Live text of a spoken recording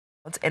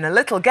in a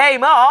little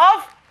game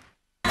of...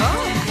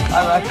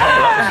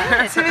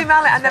 Timmy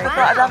Mallet, I never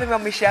thought I'd have him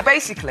on my show.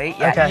 Basically,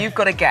 you've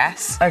got to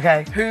guess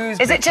who's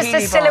Is it just a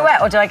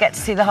silhouette or do I get to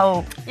see the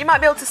whole... You might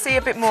be able to see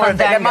a bit more of it.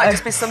 There might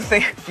just be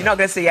something... You're not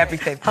going to see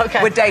everything.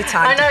 Okay. We're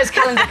daytime. I know it's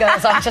Calendar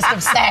Girls. I'm just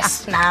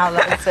obsessed now.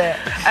 That's it.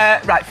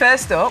 Right,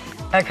 first up,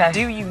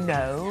 do you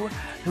know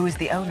who is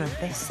the owner of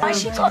this? Why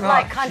she got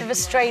like kind of a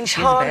strange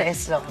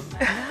harness on?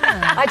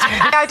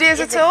 Any ideas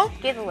at all?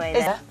 Giveaway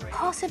there.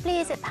 Possibly,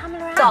 is it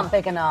Pamela? Not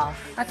big enough.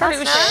 I thought it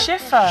was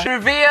Schiffer.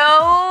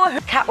 Reveal.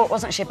 Catwalk,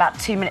 wasn't she about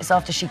 2 minutes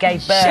after she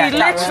gave birth? She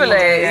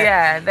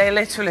literally, they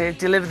literally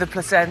delivered the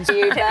placenta.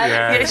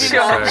 Yeah,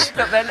 sure.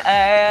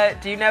 Then,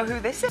 do you know who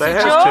this is?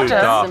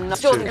 Jordan.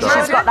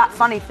 She's got that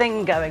funny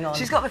thing going on.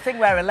 She's got the thing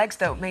where her legs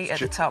don't meet at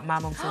the top. My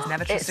mum says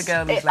never trust a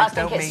girl whose legs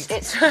don't meet.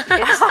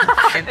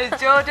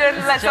 It's Jordan,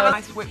 let's have a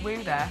nice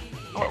whip-woo there.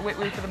 What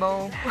whip-woo for them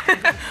all?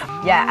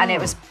 Yeah, and it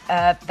was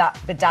that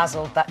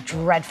Bedazzled, that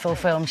dreadful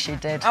film she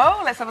did.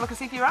 Oh, let's have a look and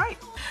see if you're right.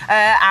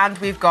 And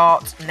we've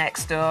got,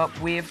 next up,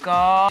 we've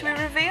got... Should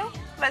we reveal?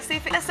 Let's see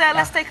if it...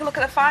 Let's take a look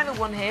at the final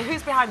one here.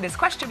 Who's behind this?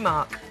 Question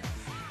mark.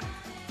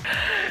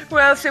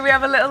 Well, shall we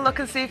have a little look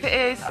and see if it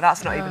is? Oh,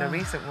 that's not even a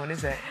recent one,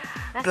 is it?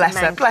 Bless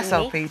her, bless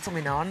LP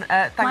coming on.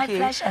 Thank you. My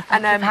pleasure.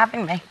 Thank you for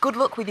having me. Good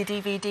luck with your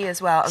DVD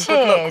as well. And Cheers.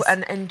 good luck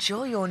and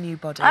enjoy your new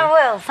body. I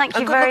will. Thank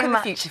you very much. And good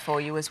luck in the future for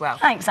you as well.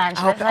 Thanks,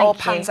 Angela. I hope it all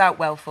pans out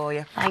well for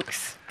you.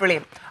 Thanks.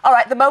 Brilliant. All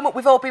right, the moment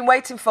we've all been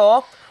waiting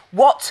for.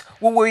 What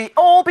will we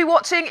all be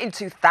watching in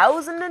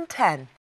 2010?